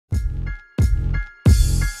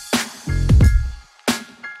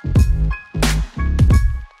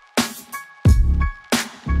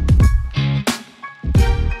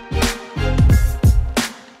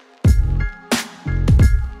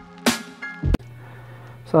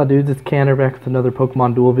So dudes, it's Canner back with another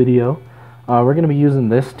Pokemon Duel video. We're going to be using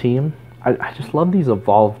this team. I just love these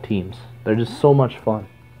evolved teams. They're just so much fun.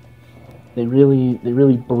 They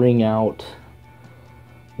really bring out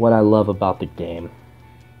what I love about the game.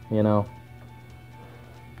 You know?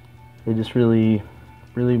 They just really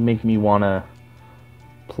make me want to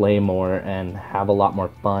play more and have a lot more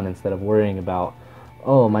fun instead of worrying about,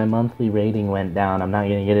 oh, my monthly rating went down, I'm not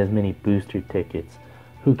going to get as many booster tickets.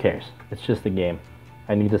 Who cares? It's just a game.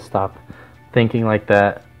 I need to stop thinking like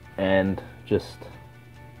that and just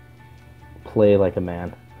play like a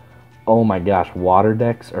man. Oh my gosh, water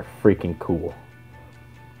decks are freaking cool.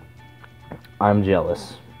 I'm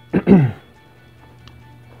jealous.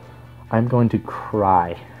 I'm going to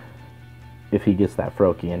cry if he gets that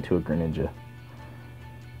Froakie into a Greninja.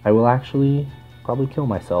 I will actually probably kill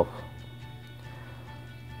myself.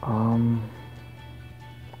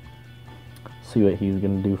 See what he's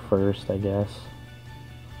gonna do first, I guess.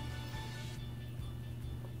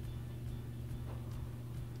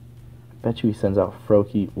 Bet you he sends out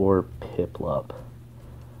Froakie or Piplup.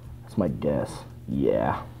 That's my guess.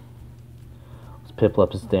 Yeah. What's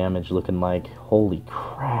Piplup's damage looking like? Holy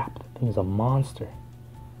crap, that thing is a monster.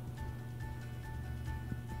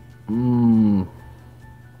 You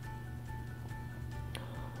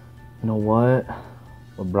know what?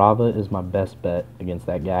 Brava is my best bet against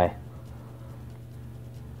that guy.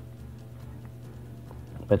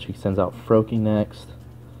 Bet you he sends out Froakie next.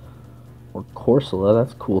 Or Corsola,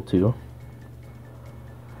 that's cool too.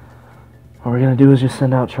 What we're gonna do is just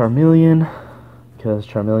send out Charmeleon, because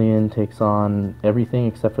Charmeleon takes on everything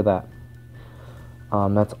except for that.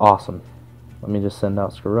 That's awesome. Let me just send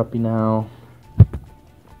out Skorupi now.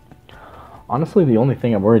 Honestly, the only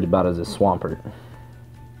thing I'm worried about is this Swampert.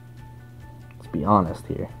 Let's be honest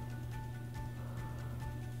here.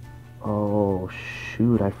 Oh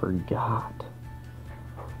shoot, I forgot.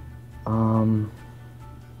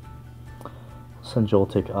 Send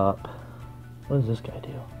Joltik up. What does this guy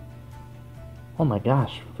do? Oh my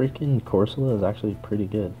gosh, freaking Corsola is actually pretty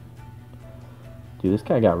good. Dude, this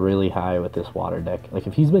guy got really high with this water deck. Like,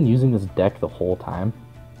 if he's been using this deck the whole time,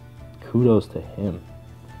 kudos to him.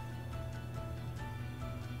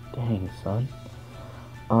 Dang, son.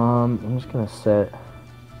 I'm just gonna set...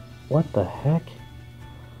 What the heck?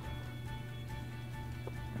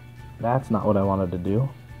 That's not what I wanted to do,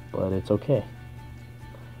 but it's okay.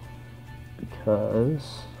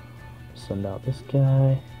 Because send out this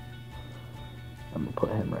guy. I'm gonna put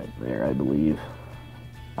him right there, I believe.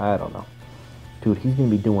 I don't know. Dude, he's gonna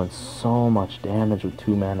be doing so much damage with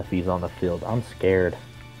 2 Manaphy's on the field. I'm scared.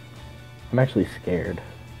 I'm actually scared.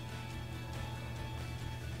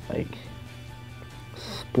 Like,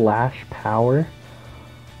 splash power?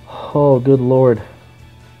 Oh, good lord.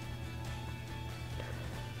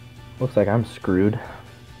 Looks like I'm screwed.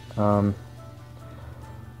 Let's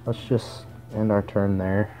just end our turn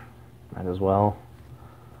there. Might as well.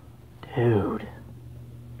 Dude.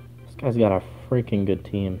 This guy's got a freaking good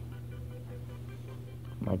team.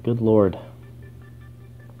 My good lord.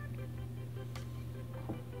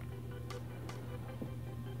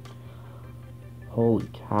 Holy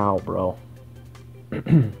cow, bro.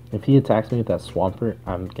 If he attacks me with that Swampert,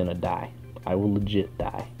 I'm gonna die. I will legit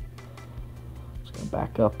die. Just gonna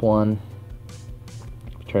back up one.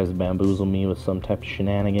 Tries to bamboozle me with some type of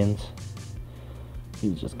shenanigans.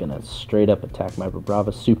 He's just gonna straight up attack my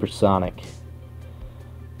Brava. Supersonic.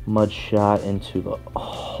 Mud shot into the...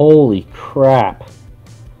 Holy crap.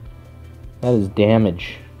 That is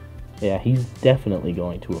damage. Yeah, he's definitely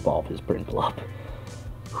going to evolve his Prinplup.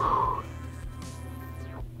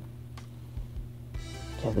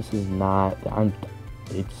 Yeah, this is not...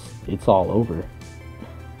 It's all over.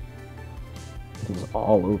 It is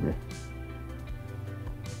all over.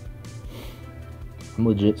 I'm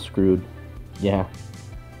legit screwed. Yeah.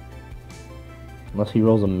 Unless he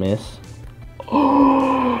rolls a miss.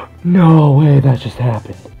 Oh, no way that just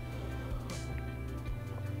happened.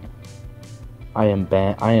 I am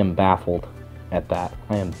baffled at that.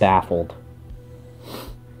 I am baffled.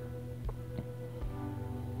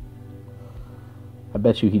 I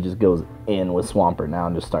bet you he just goes in with Swampert now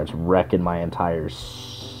and just starts wrecking my entire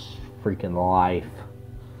freaking life.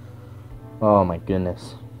 Oh my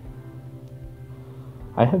goodness.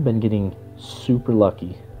 I have been getting super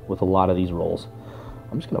lucky with a lot of these rolls.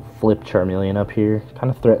 I'm just going to flip Charmeleon up here. Kind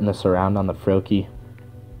of threaten the surround on the Froakie.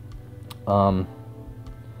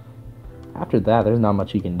 After that, there's not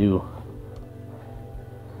much you can do.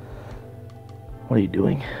 What are you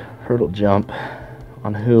doing? Hurdle jump.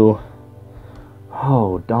 On who?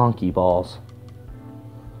 Oh, donkey balls.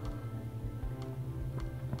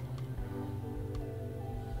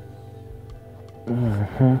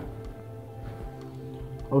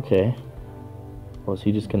 Okay. Oh, is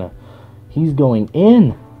he just gonna... He's going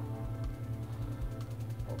in!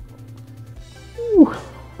 Whew,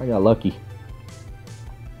 I got lucky.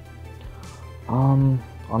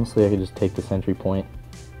 Honestly, I could just take the sentry point.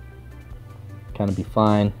 Kind of be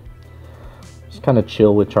fine. Just kind of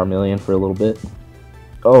chill with Charmeleon for a little bit.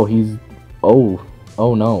 Oh, he's... Oh.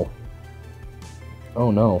 Oh, no.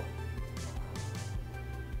 Oh, no.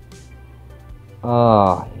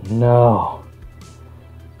 Ah, no.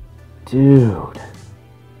 Dude.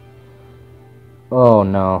 Oh,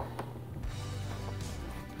 no.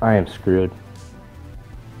 I am screwed.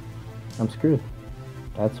 I'm screwed.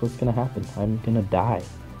 That's what's gonna happen. I'm gonna die.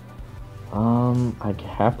 I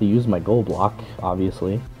have to use my goal block,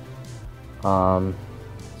 obviously.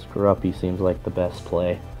 Screw-Uppy seems like the best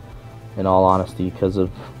play, in all honesty, because of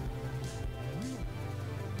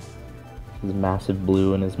his massive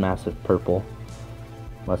blue and his massive purple.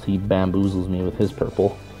 Unless he bamboozles me with his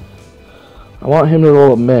purple. I want him to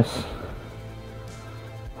roll a miss.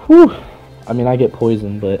 Whew! I mean, I get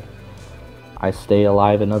poisoned, but I stay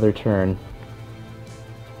alive another turn.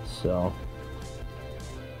 So...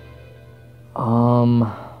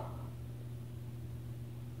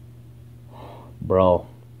 Bro.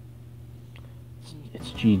 It's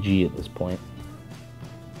GG at this point.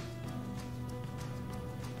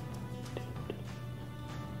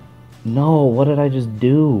 No, what did I just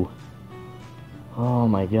do? Oh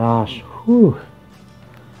my gosh. Whew.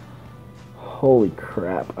 Holy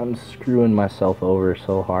crap. I'm screwing myself over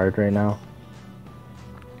so hard right now.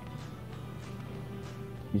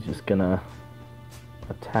 He's just gonna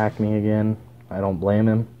attack me again. I don't blame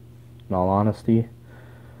him, in all honesty.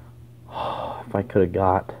 If I could have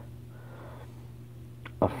got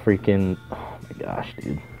a freaking... Oh my gosh,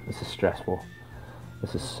 dude. This is stressful.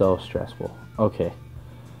 This is so stressful. Okay.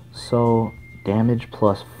 So, damage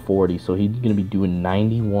plus 40. So he's going to be doing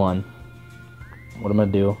 91. What am I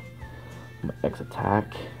going to do? I'm going to X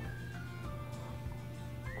attack.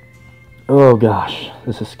 Oh gosh.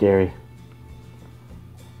 This is scary.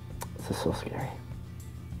 This is so scary.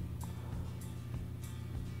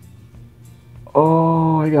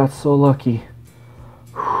 Oh, I got so lucky.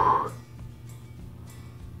 Whew.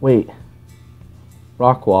 Wait.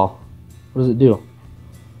 Rock wall. What does it do?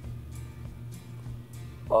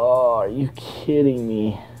 Oh, are you kidding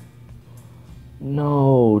me?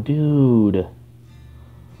 No, dude.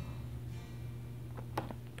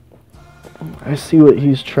 I see what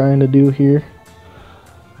he's trying to do here.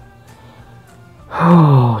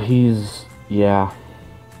 Oh, he's... Yeah.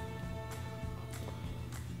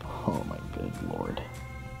 Oh my good lord.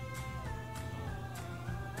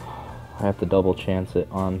 I have to double chance it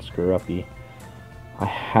on Screw-Uppy. I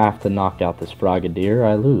have to knock out this Frogadier,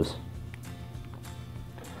 I lose.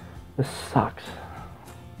 This sucks.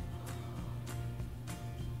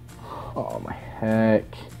 Oh my heck.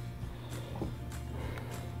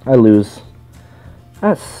 I lose.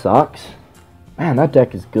 That sucks. Man, that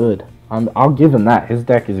deck is good. I'll give him that. His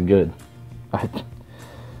deck is good.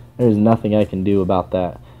 There's nothing I can do about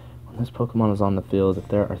that. When this Pokemon is on the field, if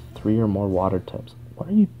there are 3 or more water types, what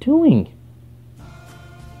are you doing?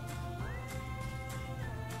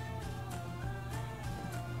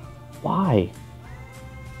 Why?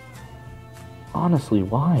 Honestly,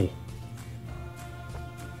 why?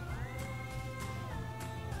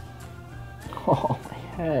 Oh my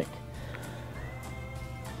heck.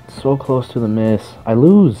 So close to the miss. I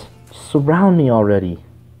lose. Surround me already.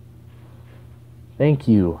 Thank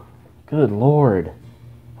you. Good lord.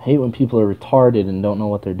 I hate when people are retarded and don't know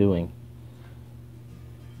what they're doing.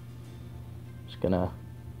 Just gonna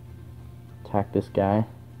attack this guy.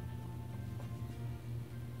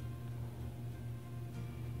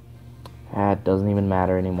 Ah, it doesn't even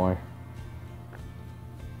matter anymore.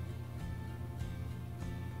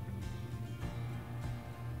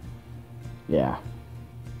 Yeah.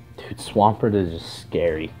 Dude, Swampert is just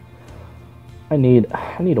scary. I need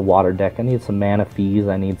a water deck. I need some Manaphy's.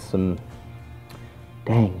 I need some...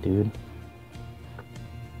 Dang, dude.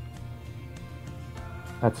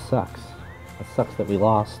 That sucks. That sucks that we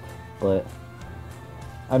lost. But,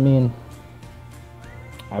 I mean,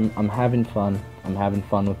 I'm having fun. I'm having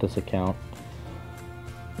fun with this account.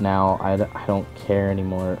 Now, I don't care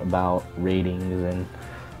anymore about ratings and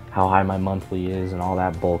how high my monthly is and all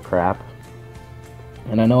that bull crap.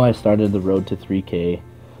 And I know I started the road to 3K.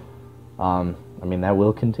 I mean, that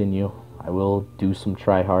will continue. I will do some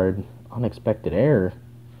try-hard. Unexpected error.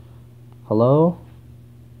 Hello?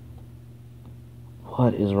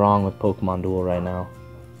 What is wrong with Pokemon Duel right now?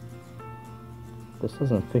 This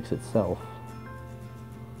doesn't fix itself.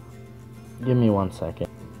 Give me 1 second.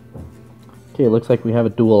 Okay, looks like we have a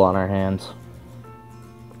duel on our hands.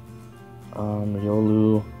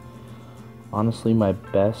 Riolu. Honestly, my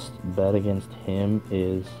best bet against him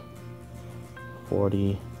is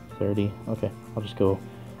 40, 30. Okay, I'll just go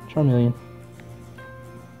Charmeleon.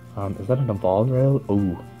 Is that an evolved Riolu?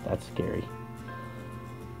 Ooh, that's scary.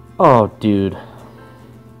 Oh, dude.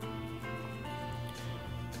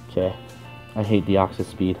 Okay, I hate Deoxys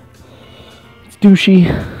speed. It's douchey,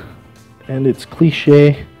 and it's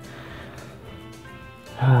cliche.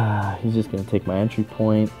 He's just gonna take my entry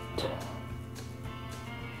point. Dude,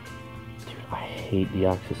 I hate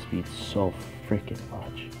Deoxys speed so freaking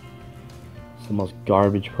much. It's the most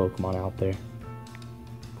garbage Pokemon out there.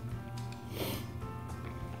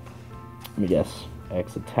 Let me guess.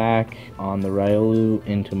 X attack on the Riolu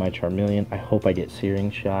into my Charmeleon. I hope I get Searing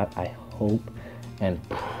Shot. I hope and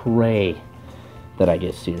pray that I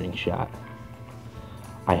get Searing Shot.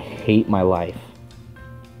 I hate my life.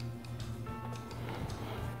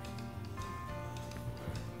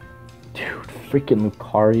 Dude, freaking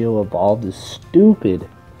Lucario evolved is stupid.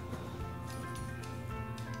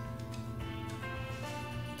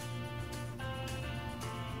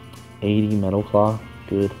 $80 Metal Claw?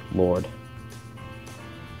 Good lord.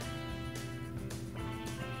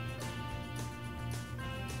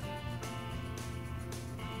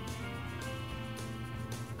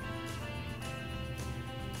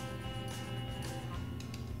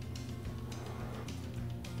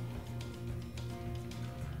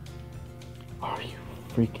 Are you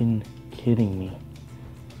freaking kidding me?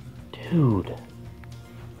 Dude.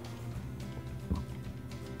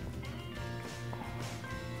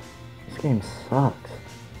 This game sucks.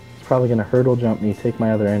 It's probably going to hurdle jump me, take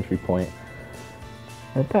my other entry point.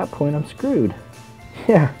 At that point, I'm screwed.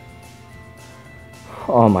 Yeah.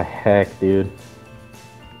 Oh my heck, dude.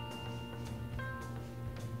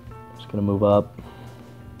 Just going to move up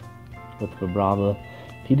with Vibrava.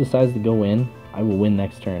 If he decides to go in, I will win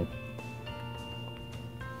next turn.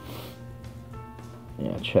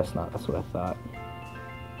 Yeah, Chestnut, that's what I thought.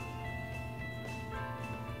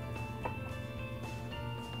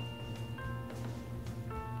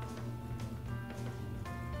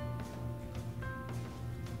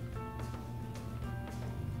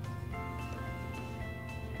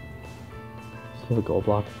 Does he have a gold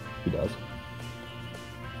block? He does.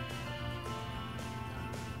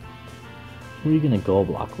 Who are you going to gold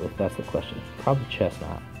block with? That's the question. Probably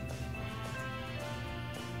Chestnut.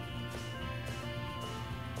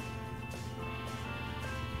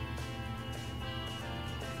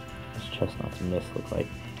 Chestnut's miss look like.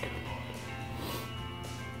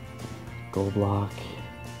 Gold block.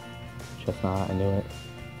 Chestnut, I knew it.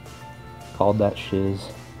 Called that shiz.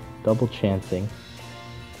 Double chancing.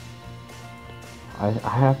 I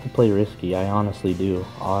have to play risky, I honestly do.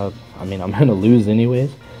 I mean, I'm gonna lose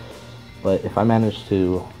anyways, but if I manage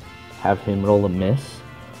to have him roll a miss,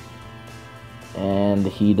 and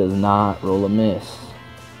he does not roll a miss,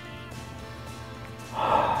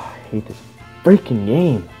 I hate this freaking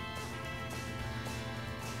game.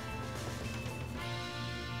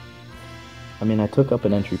 I mean, I took up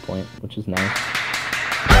an entry point, which is nice.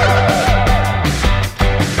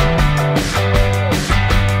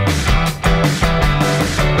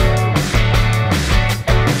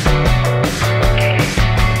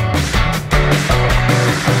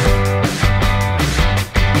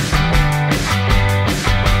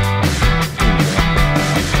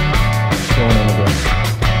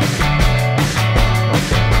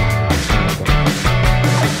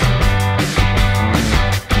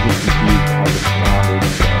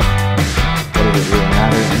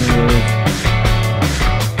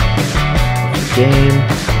 Game.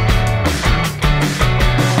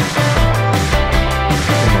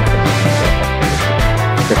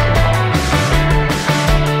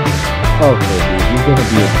 Okay, dude, you're gonna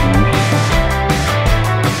be a douche.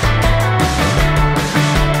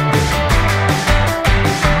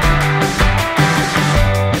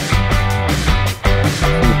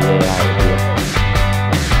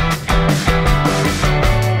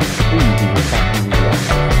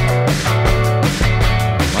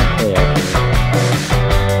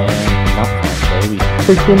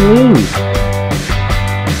 Freaking lose.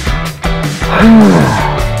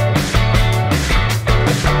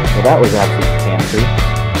 Well, that was absolute cancer.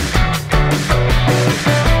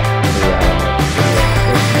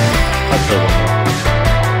 I'll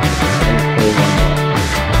play one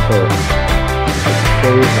more.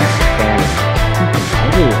 Save my sanity. I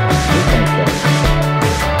do. You think so?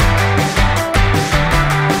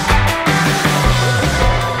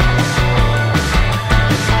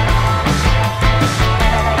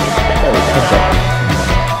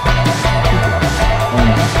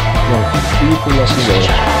 super lucky load.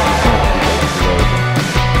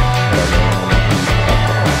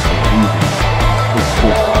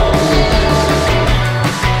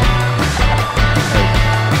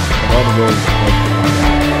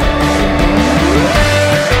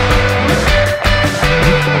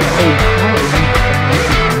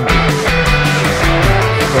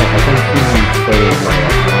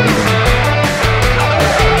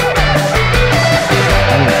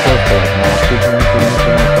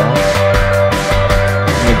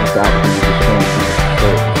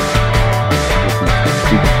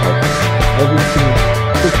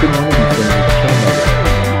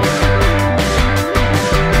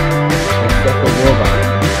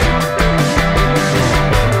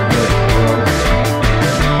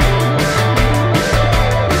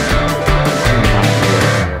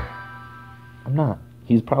 I'm not.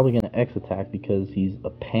 He's probably going to X attack because he's a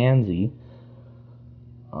pansy.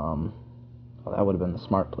 Well, that would have been the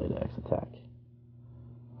smart play to X attack.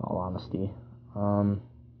 In all honesty.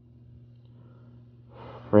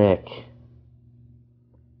 Frick.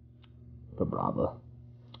 Vibrava.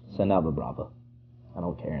 Send out Vibrava. I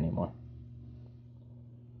don't care anymore.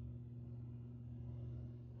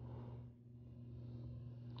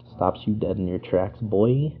 Stops you dead in your tracks,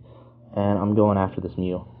 boy. And I'm going after this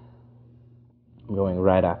Mew. I'm going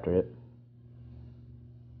right after it.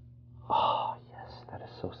 Oh, yes, that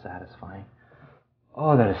is so satisfying.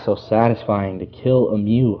 Oh, that is so satisfying to kill a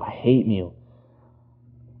Mew. I hate Mew.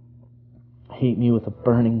 I hate Mew with a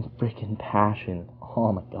burning freaking passion.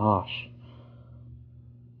 Oh my gosh.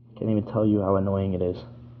 Can't even tell you how annoying it is.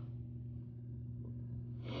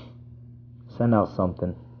 Send out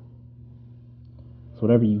something. So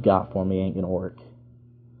whatever you got for me ain't gonna work.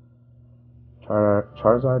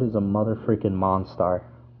 Charizard is a mother freaking monster.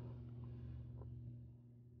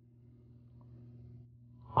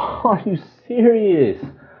 Are you serious?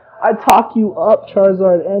 I talk you up,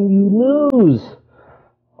 Charizard, and you lose.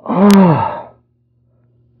 Oh,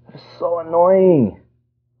 that's so annoying.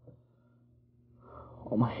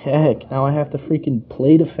 Oh my heck, now I have to freaking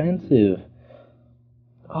play defensive.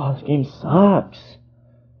 Oh, this game sucks.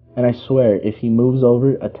 And I swear, if he moves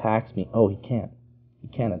over, attacks me. Oh, he can't. He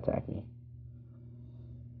can't attack me.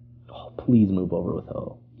 Oh, please move over with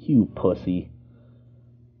O. You pussy.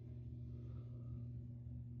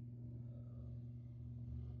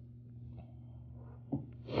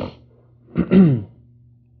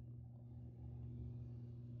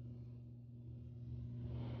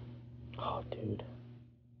 Oh, dude.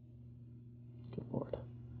 Good lord.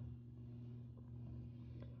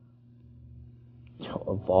 Yo,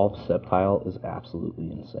 Evolved Sceptile is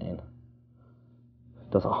absolutely insane.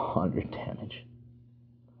 It does 100 damage.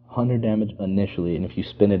 100 damage initially, and if you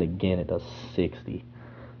spin it again, it does 60.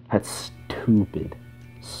 That's stupid.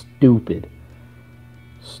 Stupid.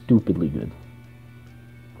 Stupidly good.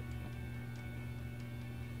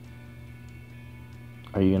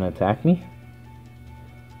 Are you gonna attack me?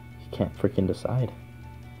 You can't freaking decide.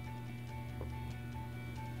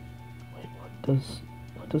 Wait, what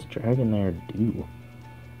does Dragonair do?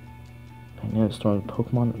 Magnetic Storm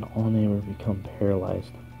Pokemon and all neighbors become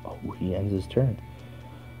paralyzed. Oh, he ends his turn.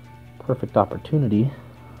 Perfect opportunity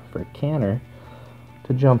for a Canner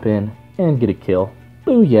to jump in and get a kill.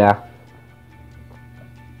 Booyah!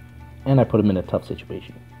 And I put him in a tough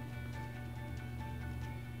situation.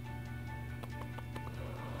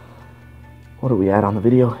 What are we at on the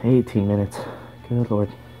video? 18 minutes. Good lord.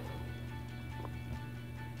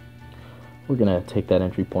 We're gonna take that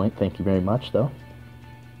entry point. Thank you very much, though.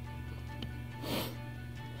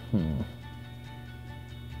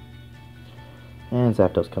 And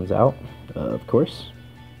Zapdos comes out, of course.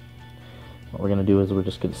 What we're gonna do is we're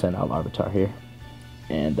just gonna send out Larvitar here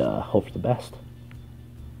and hope for the best.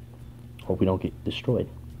 Hope we don't get destroyed.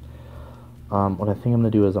 What I think I'm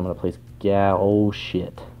gonna do is I'm gonna place oh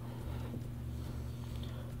shit.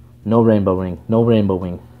 No Rainbow Wing, no Rainbow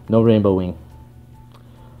Wing, no Rainbow Wing.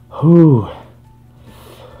 Whew.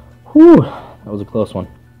 Whew. That was a close one.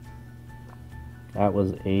 That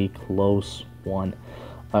was a close one.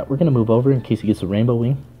 We're gonna move over in case he gets a Rainbow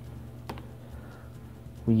Wing.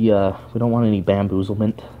 We don't want any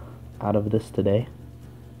bamboozlement out of this today.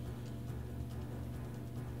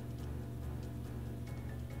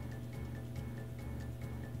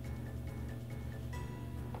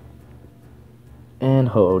 And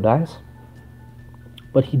Ho-Oh dies.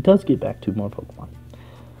 But he does get back 2 more Pokemon.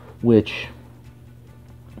 Which,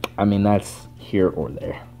 I mean, that's here or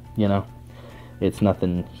there, you know? It's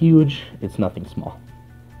nothing huge, it's nothing small.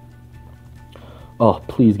 Oh,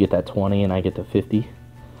 please get that 20 and I get to 50.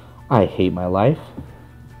 I hate my life.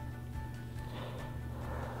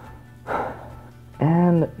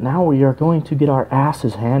 And now we are going to get our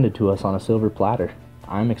asses handed to us on a silver platter.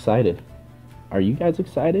 I'm excited. Are you guys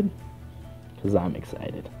excited? Because I'm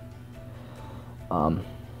excited.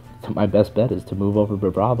 My best bet is to move over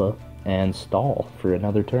Brava and stall for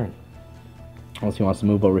another turn. Unless he wants to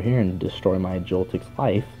move over here and destroy my Joltik's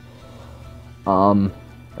life.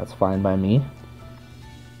 That's fine by me.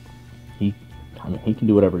 I mean, he can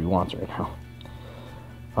do whatever he wants right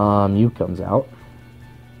now. Mew comes out.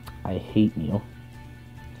 I hate Mew.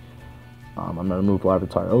 I'm gonna move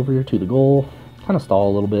Larvitar over to the goal. Kind of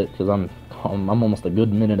stall a little bit because I'm almost a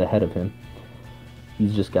good minute ahead of him.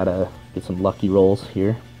 He's just gotta get some lucky rolls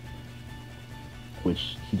here,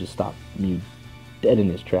 which he just stopped Mew dead in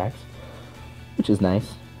his tracks, which is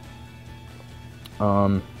nice.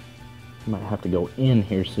 Might have to go in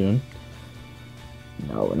here soon.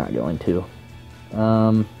 No, we're not going to.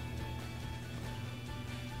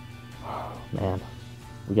 Man,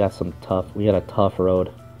 we got a tough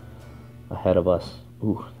road ahead of us.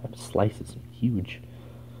 Ooh, that slice is huge.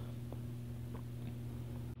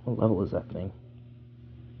 What level is that thing?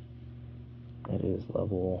 It is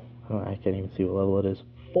level, I can't even see what level it is.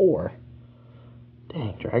 4.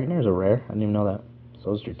 Dang, Dragonair's a rare. I didn't even know that.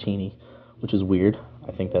 So is Dratini, which is weird.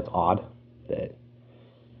 I think that's odd that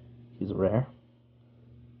he's a rare.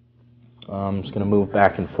 I'm just going to move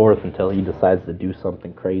back and forth until he decides to do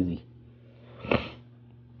something crazy.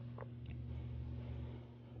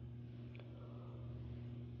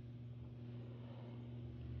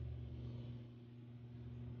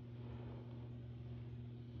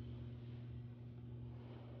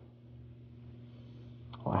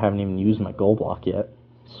 Oh, I haven't even used my goal block yet.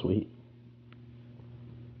 Sweet.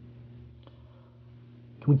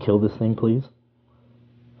 Can we kill this thing, please?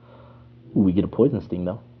 Ooh, we get a poison sting,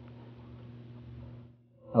 though.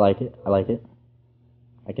 I like it. I like it.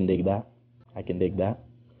 I can dig that. I can dig that.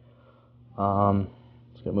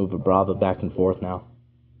 Just gonna move a Brava back and forth now.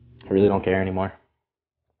 I really don't care anymore.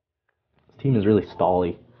 This team is really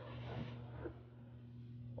stally.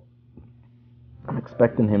 I'm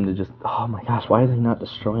expecting him to just... Oh my gosh, why is he not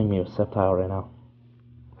destroying me with Sceptile right now?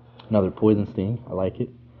 Another poison sting. I like it.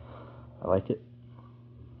 I like it.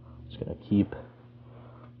 Just gonna keep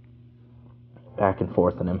back and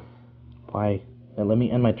forth on him. Why? Now let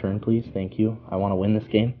me end my turn, please. Thank you. I want to win this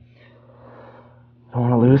game. I don't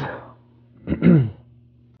want to lose.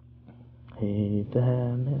 Hey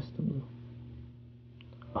there, Mr. Blue.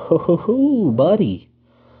 Oh, buddy.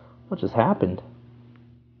 What just happened?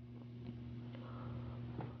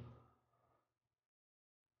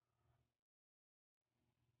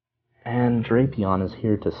 And Drapion is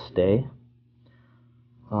here to stay.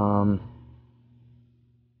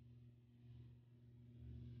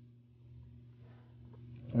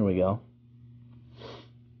 There we go.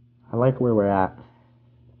 I like where we're at.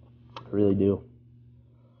 I really do.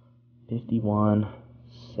 51,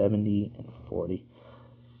 70, and 40.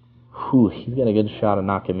 Whew, he's got a good shot of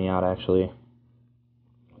knocking me out, actually.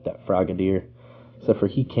 With that Frogadier. Except for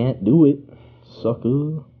he can't do it.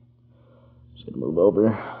 Sucker. Just gonna move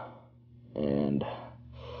over. And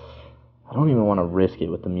I don't even want to risk it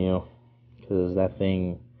with the Mew. Because that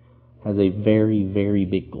thing has a very, very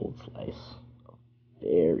big gold slice.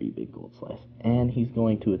 Very big gold slice. And he's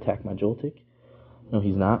going to attack my Joltik. No,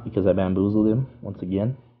 he's not, because I bamboozled him once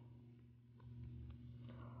again.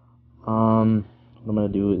 What I'm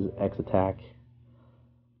going to do is X attack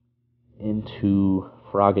into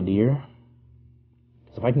Frogadier.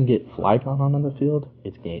 Because if I can get Flygon on the field,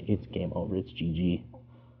 it's game over. It's GG.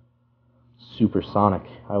 Supersonic.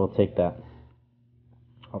 I will take that.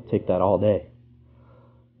 I'll take that all day.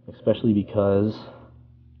 Especially because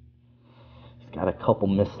he's got a couple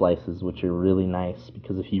miss slices, which are really nice.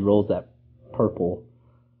 Because if he rolls that purple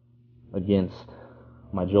against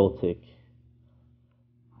my Joltik,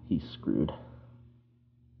 he's screwed.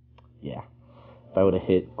 Yeah. If I would have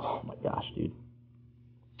hit... Oh my gosh, dude.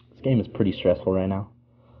 This game is pretty stressful right now.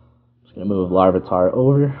 I'm just going to move Larvitar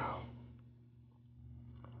over.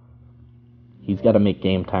 He's got to make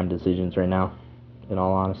game time decisions right now, in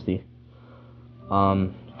all honesty.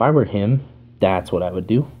 If I were him, that's what I would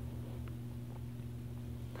do.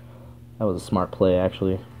 That was a smart play,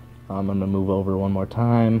 actually. I'm going to move over one more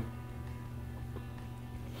time.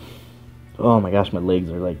 Oh my gosh, my leg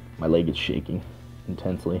is shaking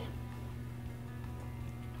intensely.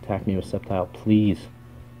 Attack me with Sceptile, please.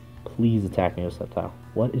 Please attack me with Sceptile.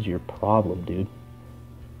 What is your problem, dude?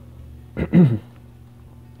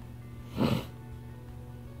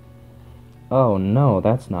 Oh no,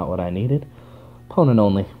 that's not what I needed. Opponent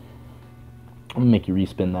only. I'm gonna make you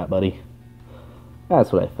respin that, buddy.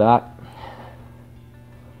 That's what I thought.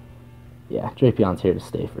 Yeah, Drapion's here to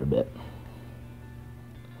stay for a bit.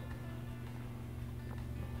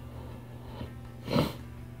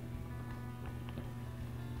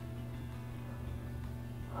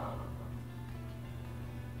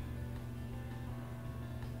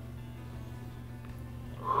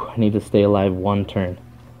 need to stay alive 1 turn.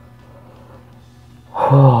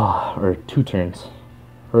 Or 2 turns.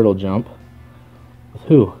 Hurdle jump. With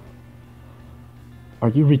who? Are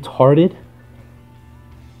you retarded?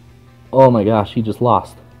 Oh my gosh, he just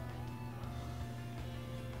lost.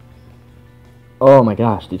 Oh my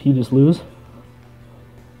gosh, did he just lose?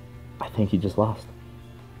 I think he just lost.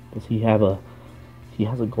 Does he have a... He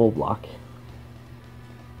has a gold block.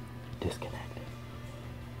 Disconnect.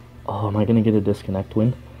 Oh, am I gonna get a disconnect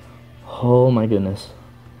win? Oh my goodness.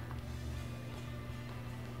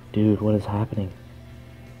 Dude, what is happening?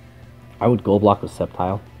 I would gold block with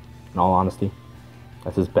Sceptile, in all honesty.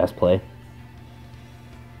 That's his best play.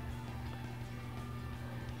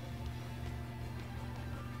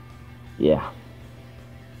 Yeah.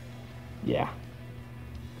 Yeah.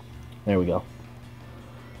 There we go.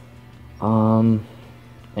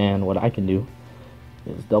 And what I can do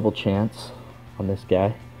is double chance on this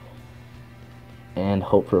guy and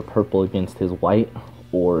hope for a purple against his white,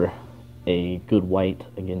 or a good white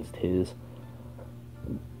against his...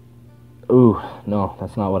 Ooh, no,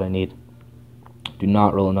 that's not what I need. Do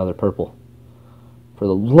not roll another purple. For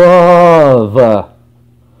the love!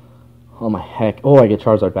 Oh my heck. Oh, I get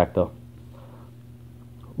Charizard back though.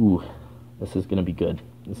 Ooh, this is gonna be good.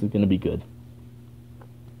 This is gonna be good.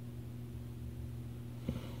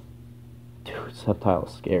 Dude, Sceptile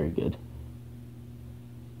is scary good.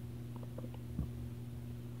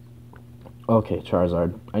 Okay,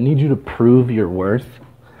 Charizard. I need you to prove your worth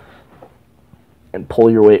and pull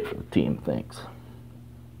your weight for the team. Thanks.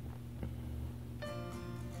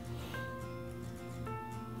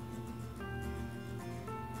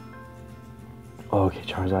 Okay,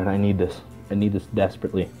 Charizard, I need this. I need this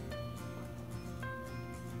desperately.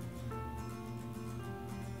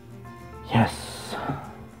 Yes.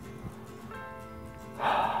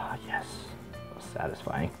 Yes. That was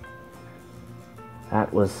satisfying.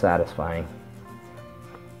 That was satisfying.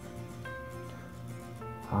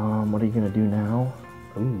 What are you gonna do now?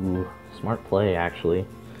 Ooh, smart play, actually.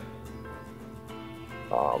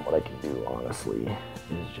 What I can do, honestly,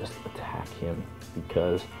 is just attack him,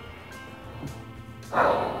 because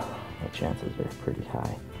my chances are pretty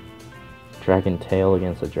high. Dragon Tail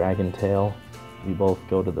against a Dragon Tail. We both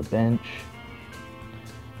go to the bench.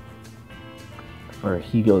 Or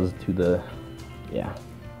he goes to the... Yeah.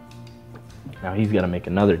 Now he's got to make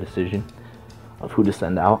another decision of who to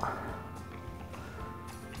send out.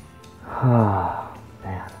 Ah,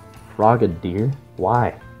 man. Frogadier?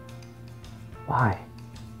 Why? Why?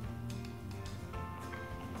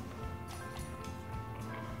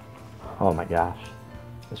 Oh my gosh.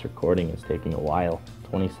 This recording is taking a while.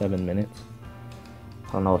 27 minutes.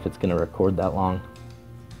 I don't know if it's going to record that long.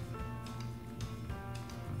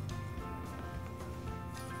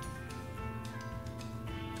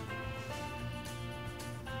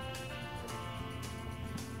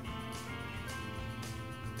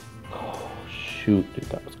 Oh, shoot, dude,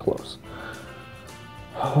 that was close.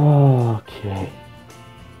 Okay.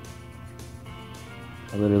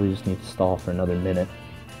 I literally just need to stall for another minute.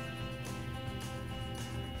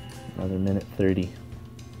 Another minute 30.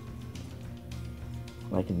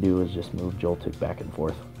 What I can do is just move Joltik back and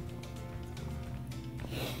forth.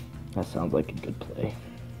 That sounds like a good play.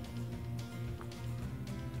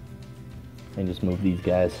 And just move these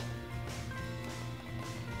guys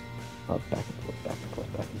up, back and forth, back and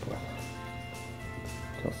forth, back and forth,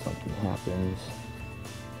 until something happens.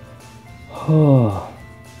 Oh,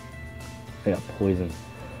 I got poison.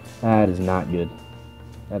 That is not good.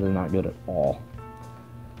 That is not good at all.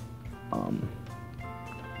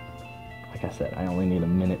 Like I said, I only need a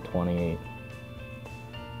minute 28.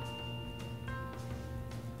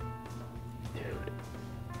 Dude,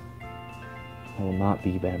 I will not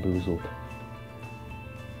be bamboozled.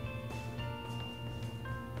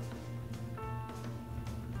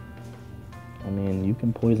 I mean, you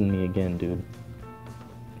can poison me again, dude.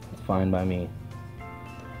 It's fine by me.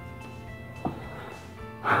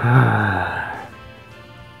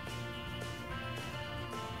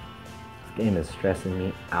 This game is stressing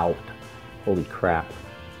me out. Holy crap.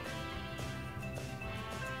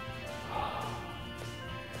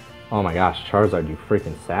 Oh my gosh, Charizard, you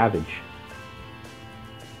freaking savage.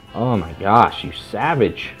 Oh my gosh, you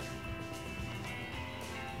savage.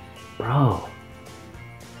 Bro.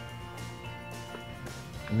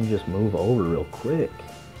 Let me just move over real quick.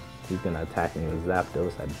 He's gonna attack me with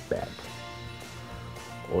Zapdos, I bet.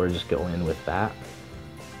 Or just go in with that.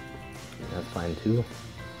 That's fine too.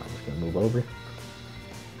 I'm just gonna move over.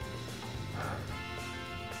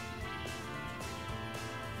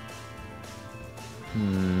 I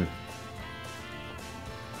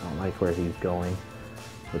don't like where he's going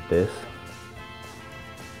with this.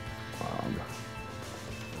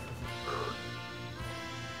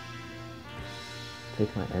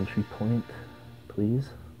 take my entry point, please?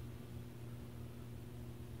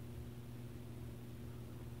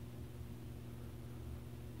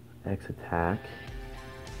 X attack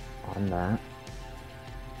on that.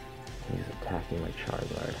 He's attacking my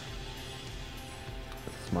Charizard.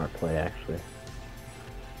 That's a smart play, actually.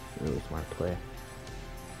 Really smart play.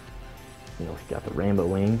 You know, he got the Rainbow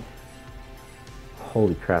Wing.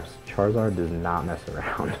 Holy crap, Charizard does not mess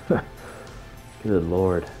around. Good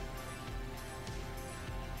lord.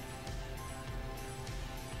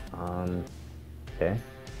 Okay.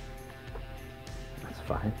 That's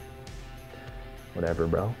fine. Whatever,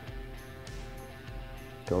 bro.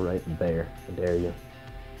 Go right there. I dare you.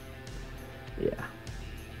 Yeah.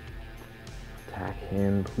 Attack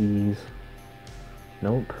him, please.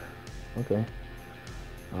 Nope. Okay.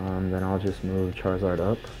 Then I'll just move Charizard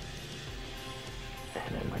up.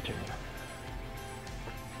 And then my turn.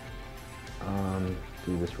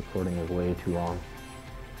 Dude, this recording is way too long.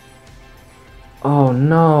 Oh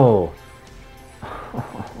no!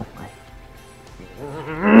 Oh my.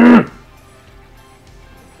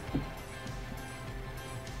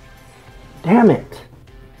 Damn it!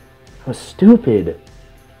 That was stupid.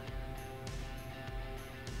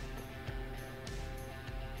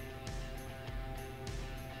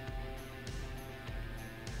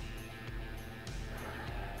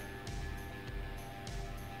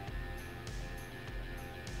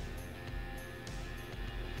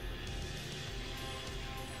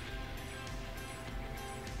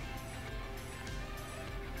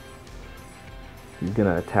 He's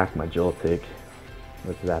gonna attack my Joltik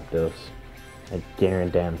with Zapdos. I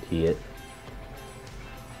guarantee it.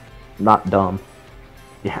 Not dumb.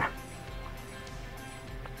 Yeah.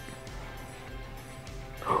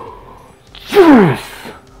 Yes!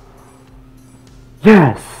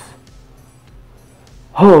 Yes!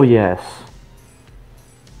 Oh yes!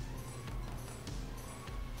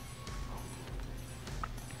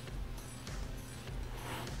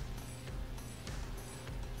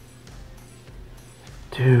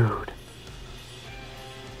 Dude.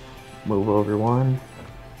 Move over one.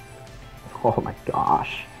 Oh my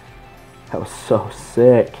gosh. That was so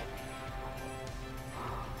sick.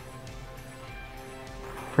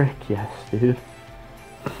 Frick yes, dude.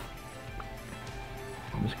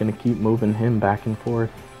 I'm just gonna keep moving him back and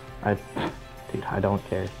forth. Dude, I don't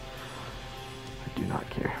care. I do not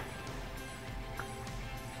care.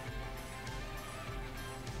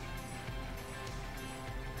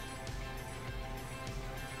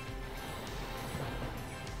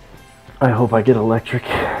 I hope I get electric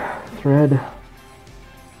thread.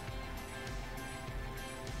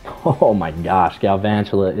 Oh my gosh,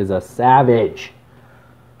 Galvantula is a savage.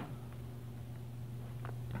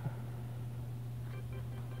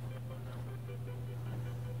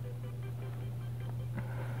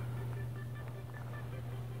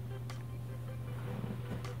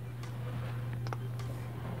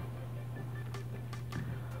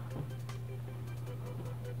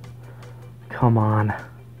 Come on.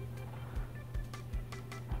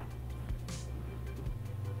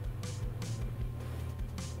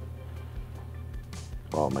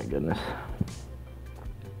 Oh my goodness.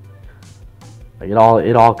 Like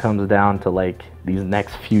it all comes down to like these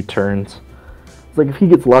next few turns. It's like if he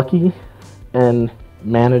gets lucky and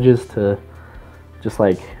manages to just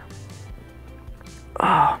like,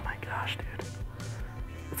 oh my gosh, dude.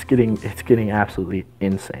 It's getting absolutely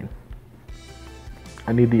insane.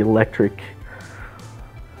 I need the electric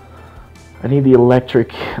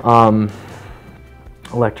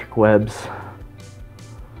electric webs.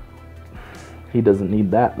 He doesn't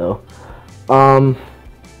need that though. Oh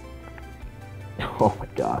my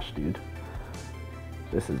gosh, dude.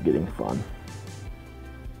 This is getting fun.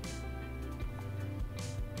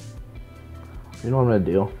 You know what I'm gonna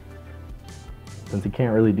do? Since he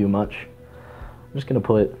can't really do much, I'm just gonna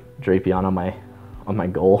put Drapion on my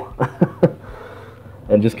goal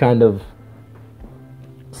and just kind of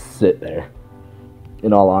sit there.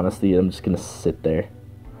 In all honesty, I'm just gonna sit there.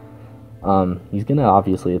 He's gonna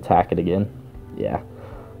obviously attack it again. Yeah.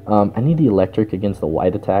 I need the electric against the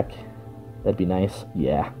white attack. That'd be nice.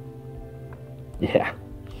 Yeah. Yeah.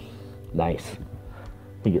 Nice.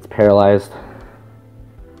 He gets paralyzed.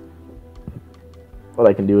 What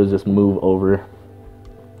I can do is just move over.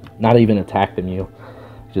 Not even attack the Mew.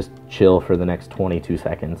 Just chill for the next 22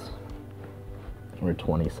 seconds. Or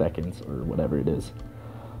 20 seconds, or whatever it is.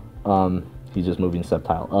 He's just moving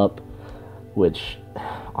Sceptile up, which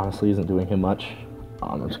honestly isn't doing him much.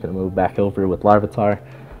 I'm just going to move back over with Larvitar.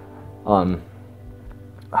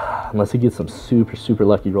 Unless he gets some super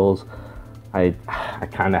lucky rolls, I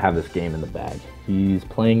kind of have this game in the bag. He's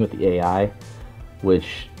playing with the AI,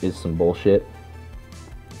 which is some bullshit.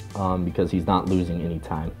 because he's not losing any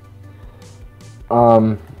time.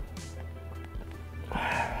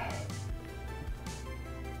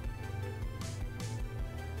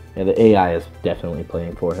 Yeah, the AI is definitely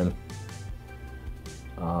playing for him.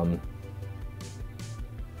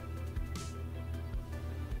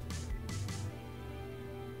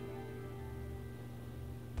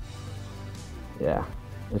 Yeah,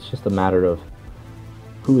 it's just a matter of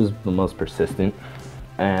who is the most persistent.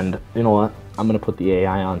 And you know what? I'm gonna put the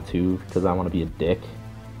AI on too because I want to be a dick.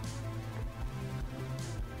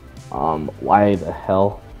 Why the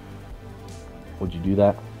hell would you do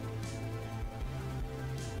that?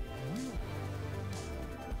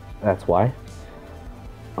 That's why.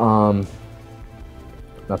 Not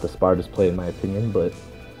the smartest play in my opinion, but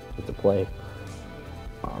it's a play.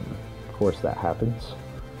 Of course that happens.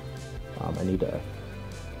 I need a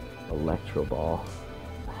electro ball.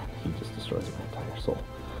 He just destroys my entire soul.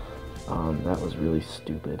 That was really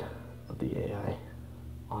stupid of the AI,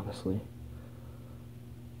 honestly.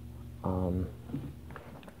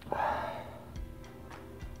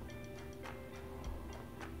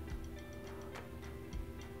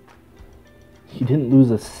 He didn't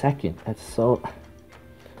lose a second. That's so...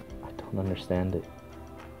 I don't understand it.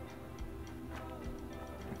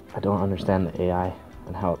 I don't understand the AI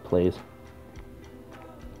and how it plays.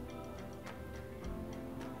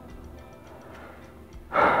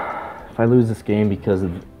 If I lose this game because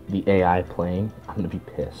of the AI playing, I'm gonna be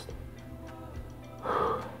pissed.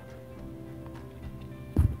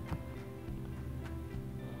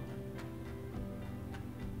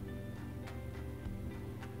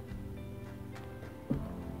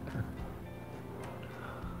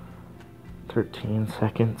 "13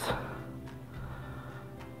 seconds.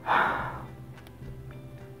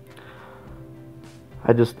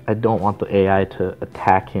 I don't want the AI to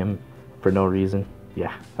attack him for no reason.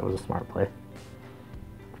 Yeah, that was a smart play.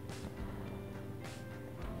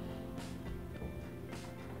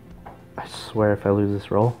 I swear if I lose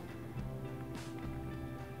this roll.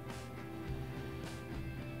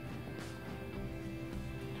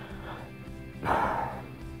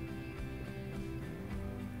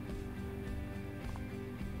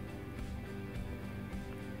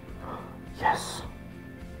 Yes.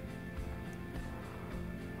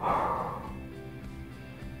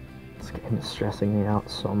 This game is stressing me out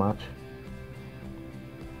so much.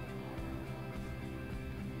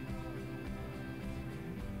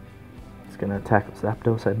 It's gonna attack with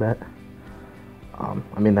Zapdos, I bet.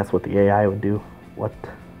 I mean, that's what the AI would do. What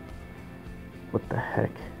the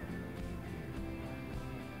heck?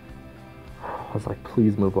 I was like,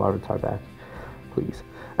 please move Larvitar back. Please.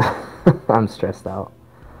 I'm stressed out.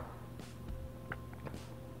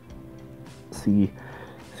 See,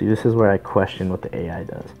 this is where I question what the AI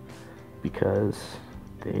does, because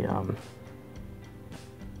they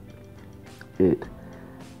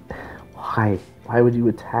why would you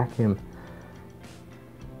attack him?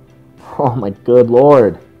 Oh my good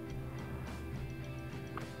lord.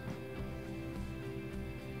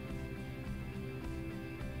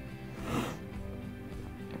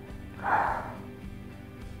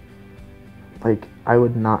 Like, I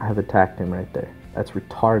would not have attacked him right there. That's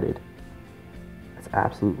retarded. That's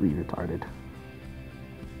absolutely retarded.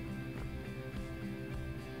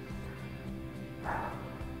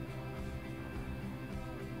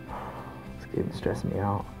 This game is stressing me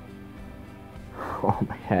out. Oh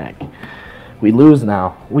my heck. We lose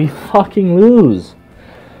now. We fucking lose.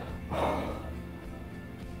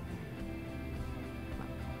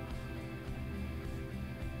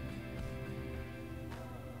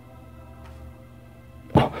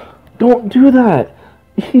 Don't do that.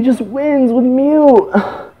 He just wins with Mew.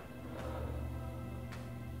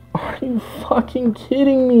 Are you fucking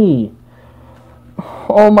kidding me?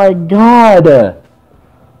 Oh my god.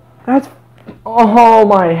 That's... Oh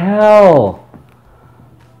my hell.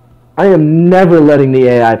 I am never letting the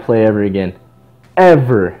AI play ever again.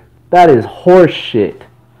 Ever. That is horse shit.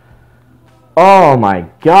 Oh my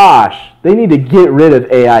gosh. They need to get rid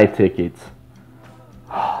of AI tickets.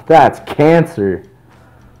 Oh, that's cancer.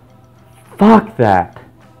 Fuck that.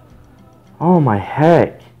 Oh my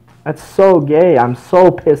heck. That's so gay. I'm so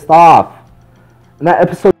pissed off. And that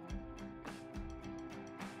episode